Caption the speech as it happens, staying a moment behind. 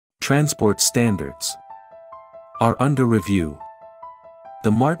Transport standards are under review.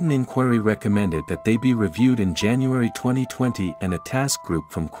 The Martin Inquiry recommended that they be reviewed in January 2020 and a task group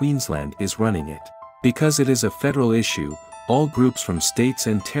from Queensland is running it. Because it is a federal issue, all groups from states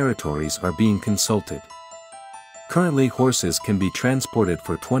and territories are being consulted. Currently horses can be transported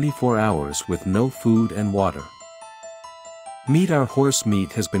for 24 hours with no food and water. Meet Our Horse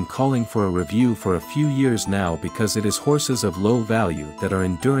Meat has been calling for a review for a few years now because it is horses of low value that are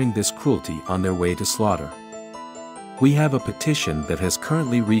enduring this cruelty on their way to slaughter. We have a petition that has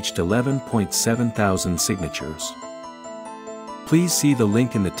currently reached 11.7 thousand signatures. Please see the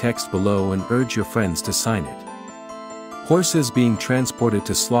link in the text below and urge your friends to sign it. Horses being transported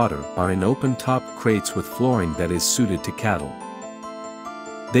to slaughter are in open-top crates with flooring that is suited to cattle.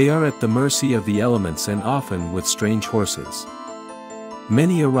 They are at the mercy of the elements and often with strange horses.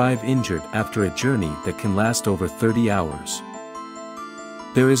 Many arrive injured after a journey that can last over 30 hours.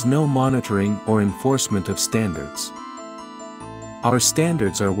 There is no monitoring or enforcement of standards. Our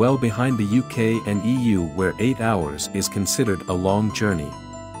standards are well behind the UK and EU, where 8 hours is considered a long journey.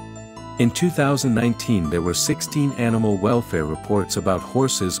 In 2019 there were 16 animal welfare reports about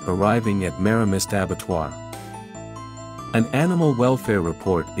horses arriving at Meramist abattoir. An animal welfare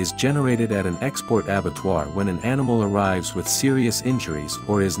report is generated at an export abattoir when an animal arrives with serious injuries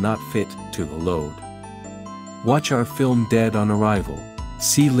or is not fit to load. Watch our film Dead on Arrival.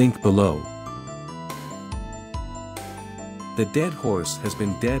 See link below. The dead horse has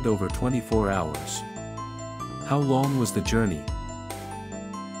been dead over 24 hours. How long was the journey?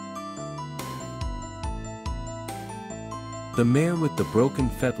 The mare with the broken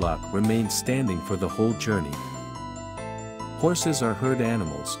fetlock remained standing for the whole journey. Horses are herd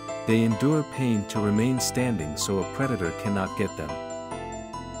animals, they endure pain to remain standing so a predator cannot get them.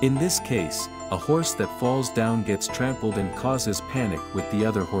 In this case, a horse that falls down gets trampled and causes panic with the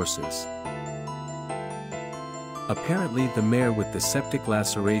other horses. Apparently the mare with the septic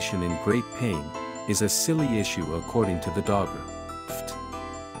laceration in great pain is a silly issue according to the dogger.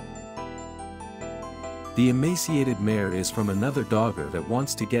 The emaciated mare is from another dogger that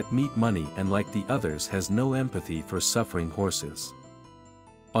wants to get meat money and like the others has no empathy for suffering horses.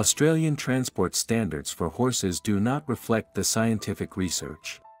 Australian transport standards for horses do not reflect the scientific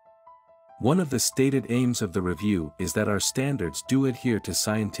research. One of the stated aims of the review is that our standards do adhere to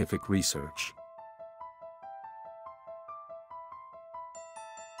scientific research.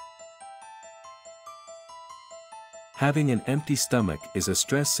 Having an empty stomach is a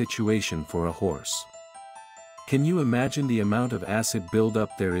stress situation for a horse. Can you imagine the amount of acid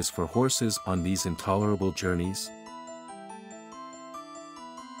buildup there is for horses on these intolerable journeys?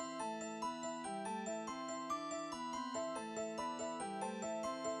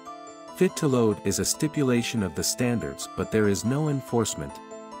 Fit to load is a stipulation of the standards, but there is no enforcement.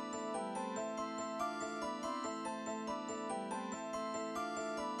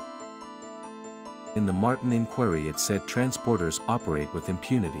 In the Martin Inquiry it said transporters operate with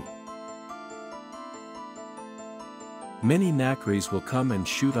impunity. Many knackeries will come and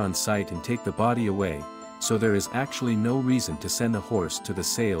shoot on sight and take the body away, so there is actually no reason to send a horse to the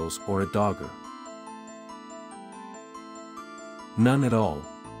sales or a dogger. None at all.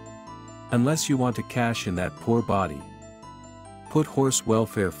 Unless you want to cash in that poor body. Put horse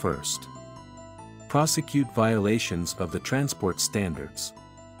welfare first. Prosecute violations of the transport standards.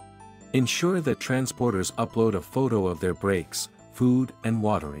 Ensure that transporters upload a photo of their breaks, food and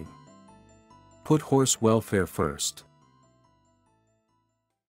watering. Put horse welfare first.